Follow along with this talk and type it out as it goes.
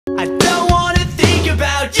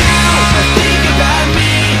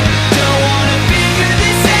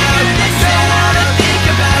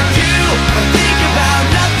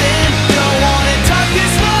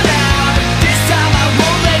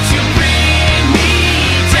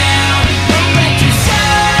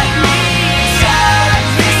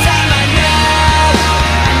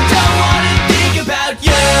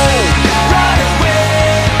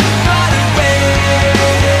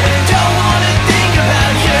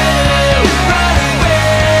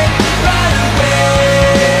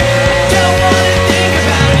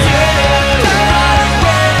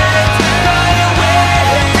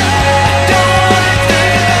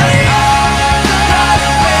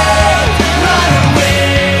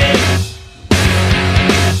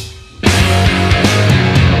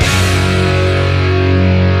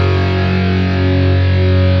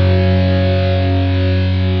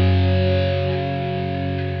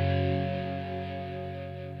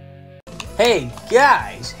Hey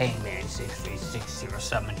guys,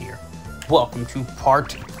 Heyman63607 here. Welcome to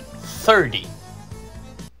part 30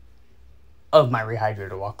 of my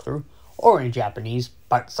Rehydrated walkthrough, or in Japanese,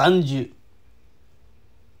 part Sanju.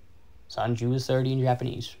 Sanju is 30 in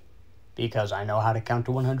Japanese, because I know how to count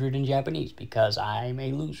to 100 in Japanese, because I'm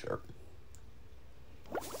a loser.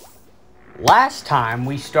 Last time,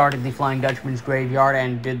 we started the Flying Dutchman's graveyard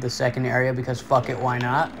and did the second area because fuck it, why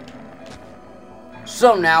not?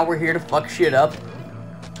 So now we're here to fuck shit up.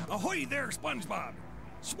 Ahoy there, SpongeBob!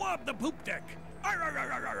 Swab the poop deck! Arr, arr,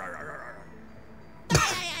 arr, arr, arr, arr, arr.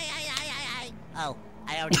 Oh,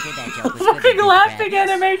 I already did that joke. Fucking laughing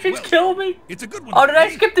animations kill me! It's a good one. Oh, did I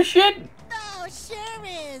skip the shit? Oh, sure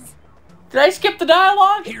is. Did I skip the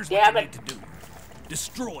dialogue? Here's Damn what you it! need to do.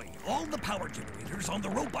 Destroy all the power generators on the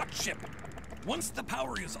robot ship. Once the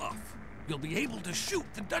power is off, you'll be able to shoot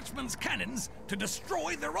the Dutchman's cannons to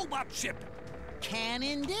destroy the robot ship.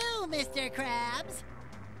 Cannon do, Mr. Krabs.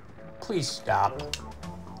 Please stop.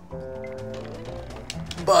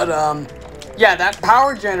 But yeah, that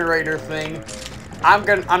power generator thing, I'm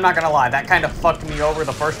not gonna lie, that kind of fucked me over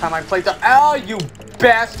the first time I played the. Oh, you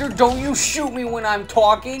bastard! Don't you shoot me when I'm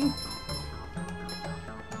talking.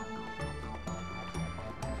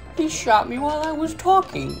 He shot me while I was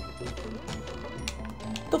talking.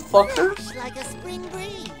 The fucker. Like a spring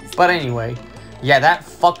breeze. But anyway, yeah, that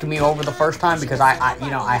fucked me over the first time because I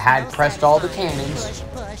had pressed all the cannons.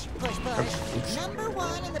 Number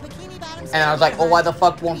one in the Bikini Bottom. And I was like, oh, why the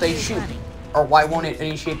fuck won't they shoot? Or why won't it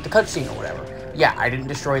initiate the cutscene or whatever? Yeah, I didn't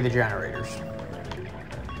destroy the generators.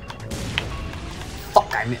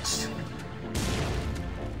 Fuck, I missed.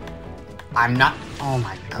 I'm not... Oh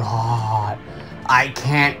my god. I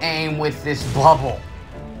can't aim with this bubble.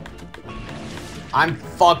 I'm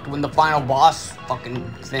fucked when the final boss fucking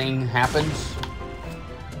thing happens.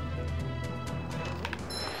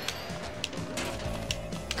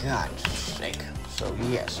 God's sake. So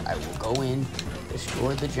yes, I will go in,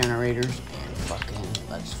 destroy the generators, and fucking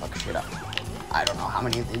let's fuck shit up. I don't know how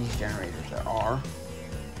many of these generators there are.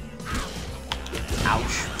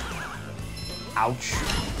 Ouch. Ouch.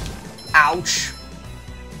 Ouch.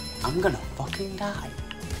 I'm gonna fucking die.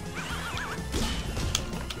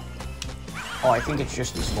 Oh, I think it's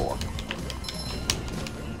just these four.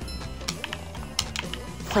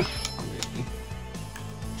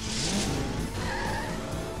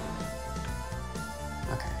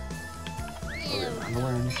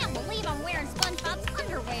 Underwear and I can't believe I'm wearing SpongeBob's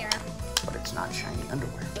underwear. But it's not shiny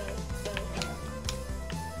underwear.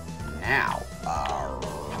 Now,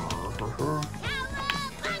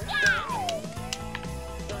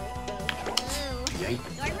 Do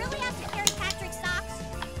I really have to carry Patrick's socks?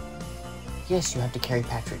 yes, you have to carry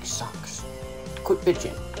Patrick's socks. Quit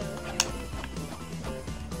bitching.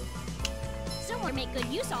 Someone make good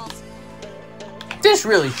use of. This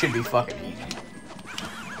really should be fucking easy.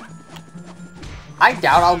 I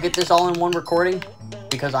doubt I'll get this all in one recording,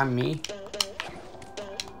 because I'm me.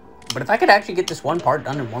 But if I could actually get this one part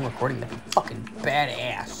done in one recording, that'd be fucking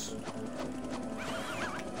badass.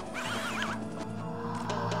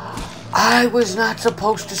 I was not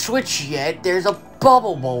supposed to switch yet. There's a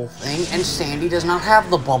bubble bowl thing, and Sandy does not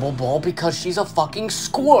have the bubble bowl because she's a fucking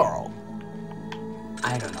squirrel.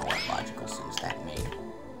 I don't know what logical sense that made.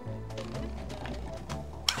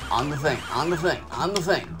 On the thing, on the thing, on the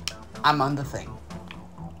thing. I'm on the thing.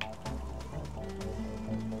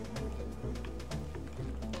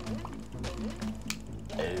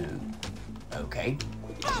 Okay.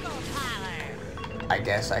 I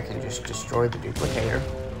guess I can just destroy the duplicator.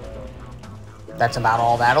 That's about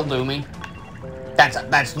all that'll do me.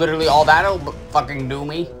 That's literally all that'll fucking do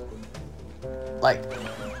me. Like,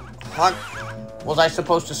 fuck. Was I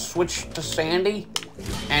supposed to switch to Sandy?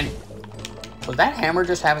 And was that hammer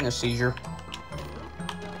just having a seizure?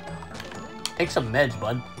 Take some meds,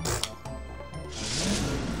 bud.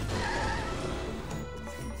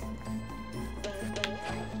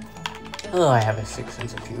 Oh, I have a sick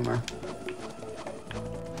sense of humor.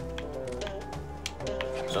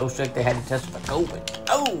 So sick they had to test for COVID.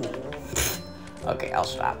 Oh! Okay, I'll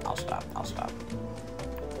stop. I'll stop. I'll stop.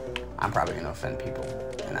 I'm probably gonna offend people,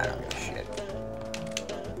 and I don't give a shit.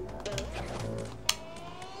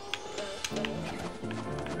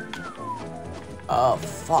 Oh,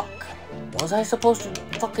 fuck. Was I supposed to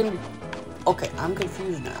fucking... Okay, I'm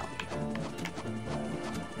confused now.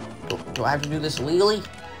 Do I have to do this legally?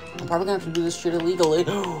 I'm probably gonna have to do this shit illegally.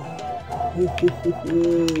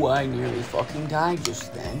 I nearly fucking died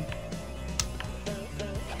just then.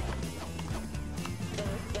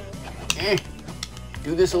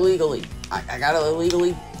 Do this illegally. I gotta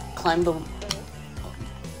illegally climb the...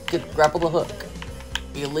 grapple the hook.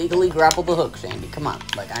 illegally grapple the hook, Sandy. Come on.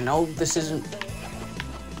 Like, I know this isn't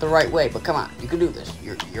the right way, but come on. You can do this.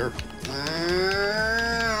 You're...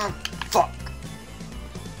 fuck.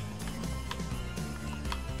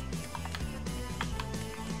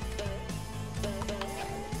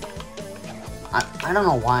 I don't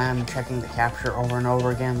know why I'm checking the capture over and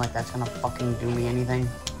over again, like that's gonna fucking do me anything.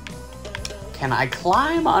 Can I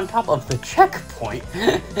climb on top of the checkpoint?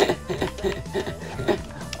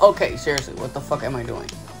 Okay, seriously, what the fuck am I doing?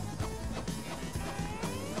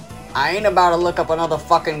 I ain't about to look up another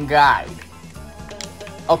fucking guide.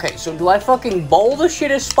 Okay, so do I fucking bowl the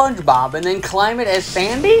shit as SpongeBob and then climb it as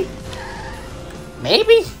Sandy?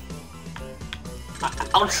 Maybe?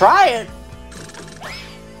 I'll try it.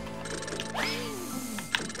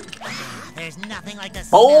 There's nothing like the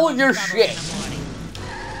Bowl smell of your bubbles shit. in the morning.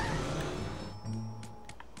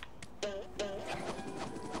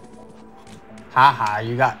 Haha,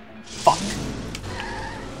 you got fucked.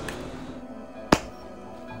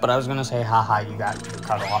 But I was gonna say, haha, you got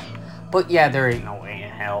cut off. But yeah, there ain't no way in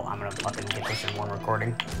hell I'm gonna fucking get this in one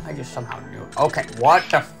recording. I just somehow do it. Okay, what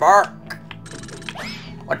the fuck?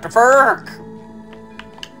 What the fuck?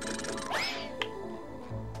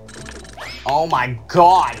 Oh my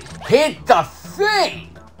god, hit the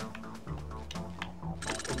thing!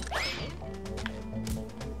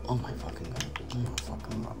 Oh my fucking god. Oh my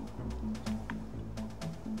fucking god.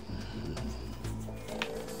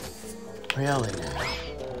 Really now?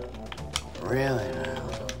 Really now?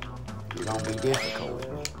 You're gonna be difficult with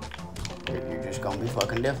me. You're just gonna be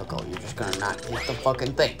fucking difficult. You're just gonna not hit the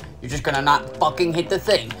fucking thing. You're just gonna not fucking hit the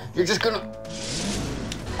thing. You're just gonna...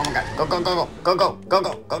 Oh my god, go, go, go, go, go, go, go,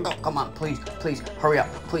 go, go, go. Come on, please, please, hurry up.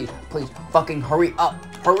 Please, please, fucking hurry up.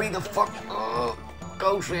 Hurry the fuck up.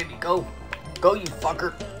 Go, Sandy, go. Go, you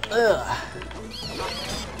fucker. Ugh.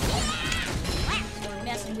 We're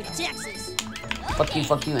messing with Texas. Fuck you,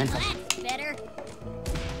 and fuck. That's better.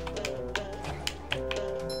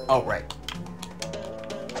 Oh, right.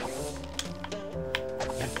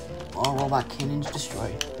 All robot cannons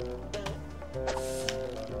destroyed.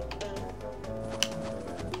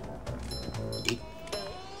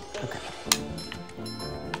 Okay.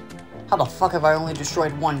 How the fuck have I only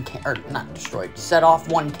destroyed one or not destroyed, set off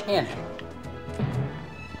one cannon?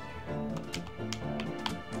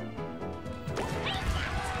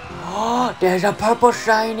 Oh, there's a purple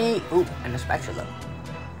shiny! Ooh, and a spatula.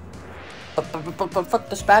 But fuck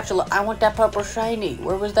the spatula, I want that purple shiny.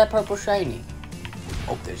 Where was that purple shiny?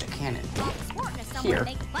 Oh, there's a cannon. Here.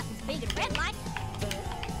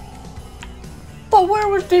 But where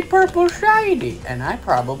was the purple shiny? And I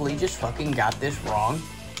probably just fucking got this wrong.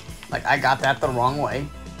 Like, I got that the wrong way.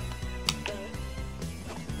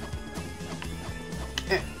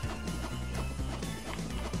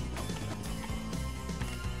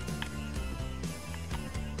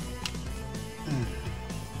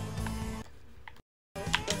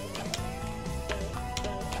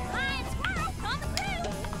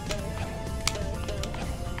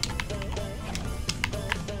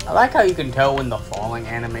 I like how you can tell when the falling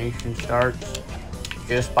animation starts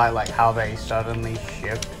just by like how they suddenly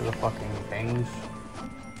shift to the fucking things.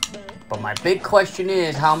 But my big question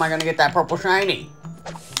is, how am I gonna get that purple shiny?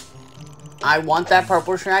 I want that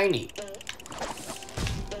purple shiny.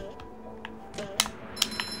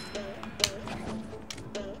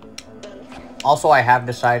 Also, I have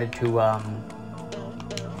decided to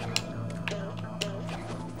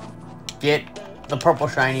get the purple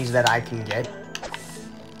shinies that I can get.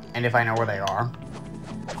 And if I know where they are.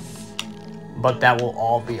 But that will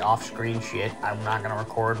all be off-screen shit. I'm not gonna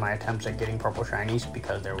record my attempts at getting purple shinies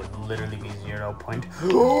because there would literally be 0 point.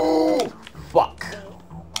 Fuck.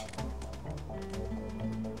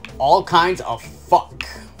 All kinds of fuck.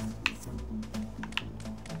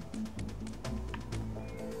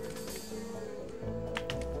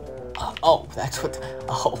 Oh, that's what.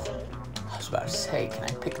 Oh, I was about to say, can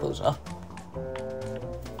I pick those up?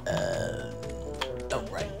 Oh,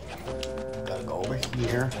 right. Gotta go over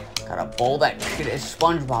here. Gotta bowl that shit as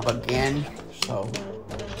SpongeBob again. So.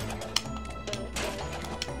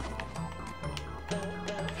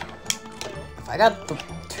 If I got the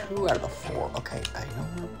 2 out of the 4, okay, I know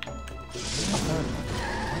where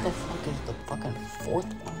the fuck is the fucking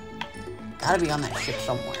 4th one? Gotta be on that ship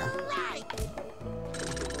somewhere.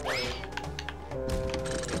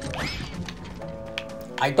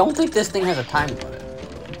 I don't think this thing has a time limit.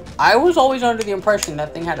 I was always under the impression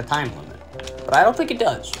that thing had a time limit, but I don't think it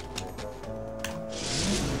does.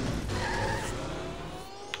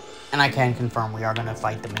 And I can confirm we are going to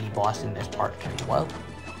fight the mini-boss in this part as well.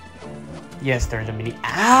 Yes, there's a mini...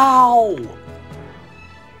 Ow!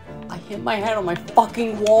 I hit my head on my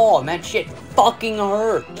fucking wall, and that shit fucking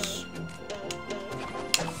hurts.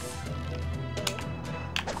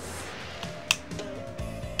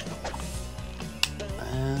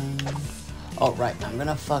 Oh, right. I'm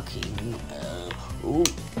gonna fucking... ooh.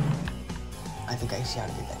 I think I see how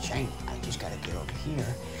to get that shiny. I just gotta get over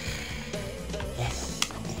here. Yes.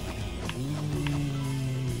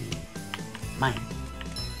 Mine.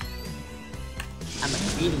 I'm a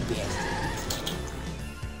greedy bastard.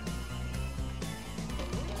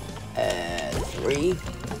 3.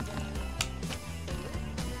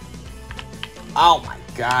 Oh my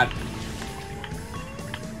god.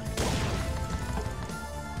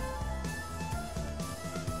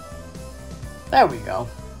 There we go.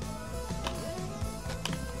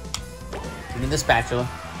 Give me the spatula.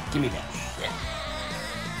 Give me that shit.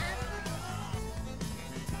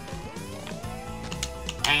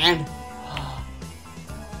 And...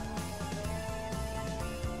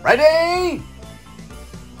 ready!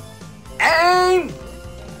 Aim!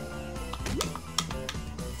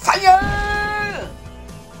 Fire!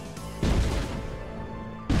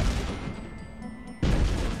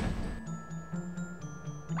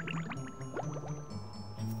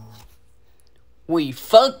 We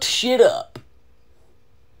fucked shit up.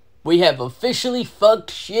 We have officially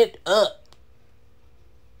fucked shit up.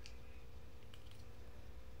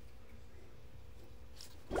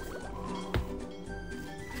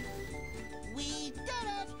 We did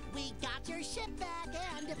it! We got your ship back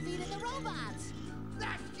and defeated the robots!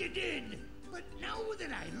 That you did! But now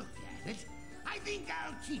that I look at it, I think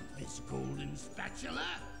I'll keep this golden spatula.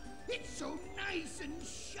 It's so nice and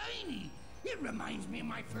shiny. It reminds me of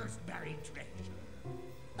my first buried treasure.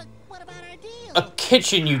 But what about our deal? A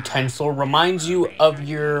kitchen utensil reminds you of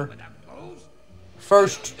your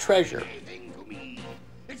first treasure.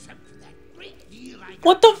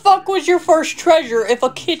 What the fuck was your first treasure if a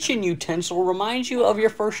kitchen utensil reminds you of your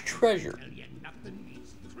first treasure?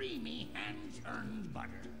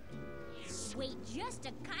 Wait just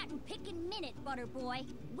a cotton-picking minute, Butter Boy.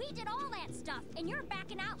 We did all that stuff, and you're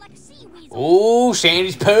backing out like a sea weasel. Ooh,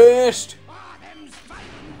 Sandy's pissed. Them's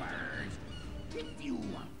fighting words. If you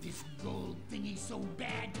want this gold thingy so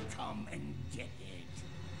bad, come and get it.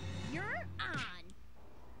 You're on.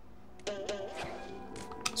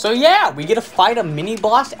 So yeah, we get to fight a mini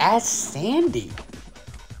boss as Sandy.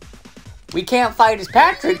 We can't fight as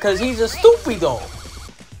Patrick because he's a stupido.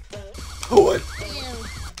 What?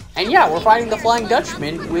 And yeah, we're fighting the Flying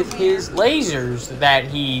Dutchman with his lasers that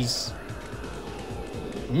he's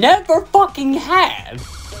never fucking had.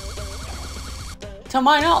 To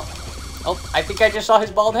my knowledge. Oh, I think I just saw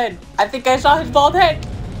his bald head. I think I saw his bald head.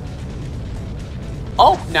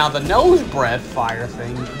 Oh, now the nose breath fire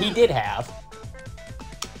thing he did have.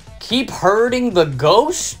 Keep hurting the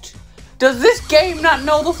ghost? Does this game not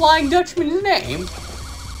know the Flying Dutchman's name?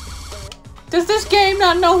 Does this game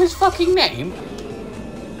not know his fucking name?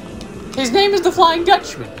 His name is the Flying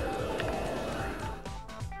Dutchman.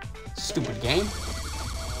 Stupid game.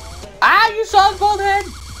 Ah, you saw his bald head!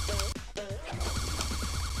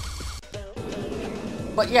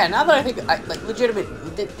 But yeah, now that I think, like, legitimate,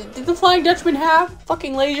 did the Flying Dutchman have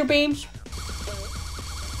fucking laser beams?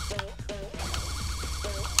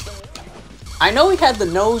 I know he had the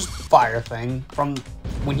nose fire thing from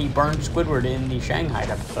when he burned Squidward in the Shanghai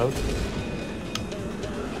episode.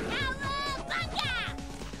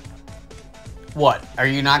 What? Are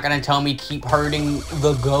you not gonna tell me keep hurting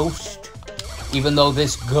the ghost? Even though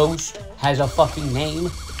this ghost has a fucking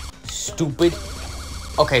name? Stupid.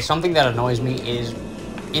 Okay, something that annoys me is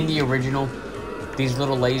in the original, these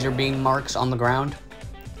little laser beam marks on the ground,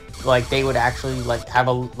 like they would actually like have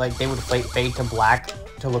a, like they would fade to black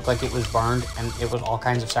to look like it was burned, and it was all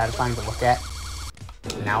kinds of satisfying to look at.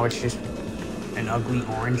 Now it's just an ugly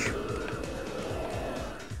orange.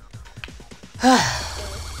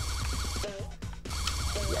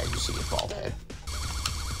 Yeah, you see his bald head.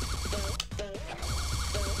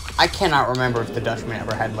 I cannot remember if the Dutchman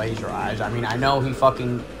ever had laser eyes. I mean, I know he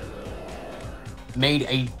fucking made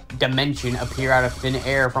a dimension appear out of thin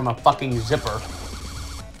air from a fucking zipper.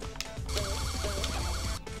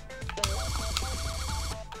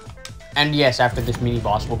 And yes, after this mini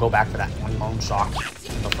boss, we'll go back for that one lone sock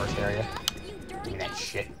in the first area. Give me that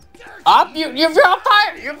shit. Up, you're on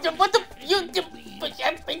fire! What the,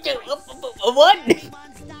 what?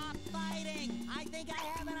 Stop fighting! I think I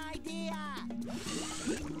have an idea!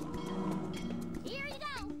 Here you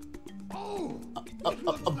go.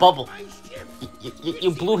 A bubble.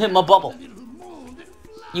 You blew him a bubble.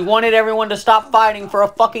 You wanted everyone to stop fighting for a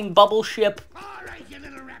fucking bubble ship.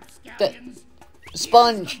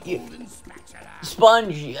 Sponge,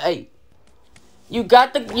 Sponge, hey. You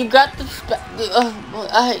got the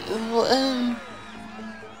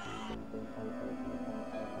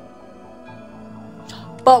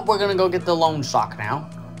But we're gonna go get the lone sock now.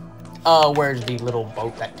 Where's the little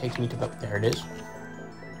boat that takes me to the... There it is.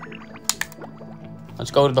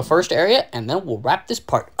 Let's go to the first area, and then we'll wrap this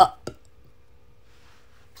part up.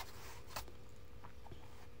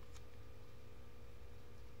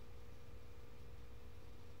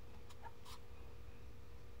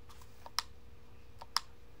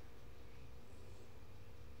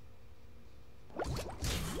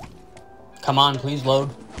 Come on, please load.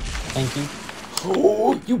 Thank you.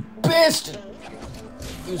 Oh, you bastard!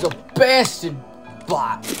 You's a bastard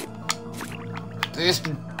bot.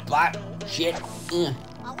 Bastard bot. Shit. A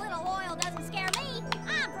little oil doesn't scare me.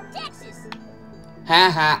 I'm from Texas.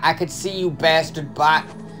 Haha, I could see you, bastard bot.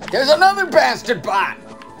 There's another bastard bot!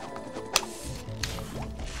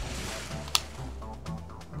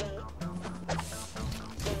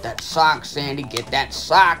 Get that sock, Sandy. Get that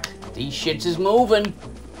sock. These shits is moving.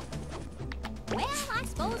 Well, I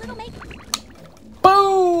suppose it'll make...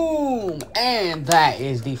 Boom! And that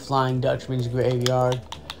is the Flying Dutchman's graveyard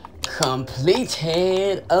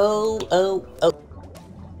completed. Oh, oh, oh.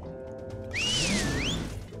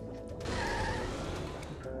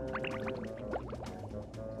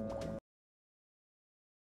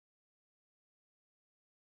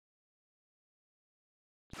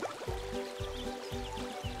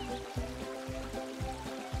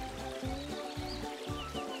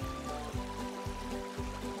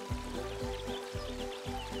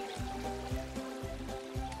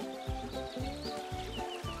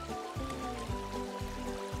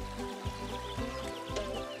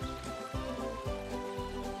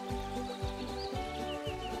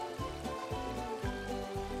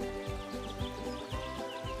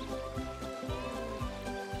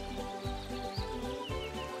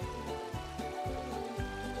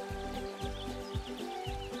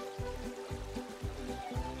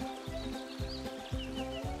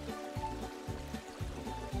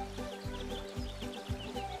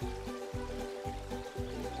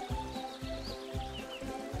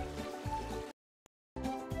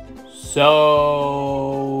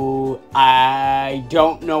 So, I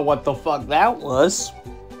don't know what the fuck that was.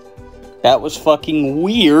 That was fucking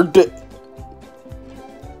weird.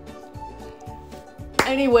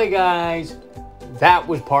 Anyway, guys, that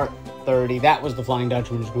was part 30. That was the Flying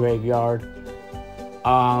Dutchman's graveyard.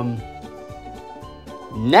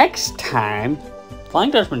 Next time,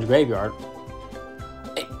 Flying Dutchman's graveyard.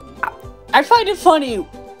 I find it funny.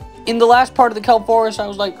 In the last part of the kelp forest, I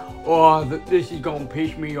was like, oh, this is gonna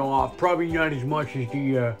piss me off. Probably not as much as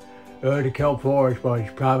the kelp forest, but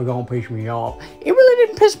it's probably gonna piss me off. It really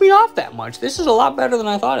didn't piss me off that much. This is a lot better than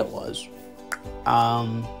I thought it was.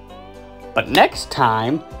 But next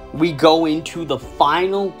time, we go into the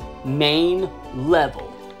final main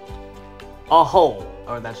level. A hole.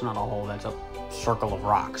 Or that's not a hole, that's a circle of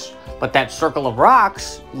rocks. But that circle of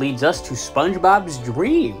rocks leads us to SpongeBob's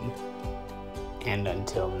dream. And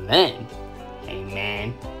until then, hey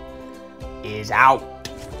man, is out.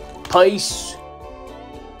 Peace.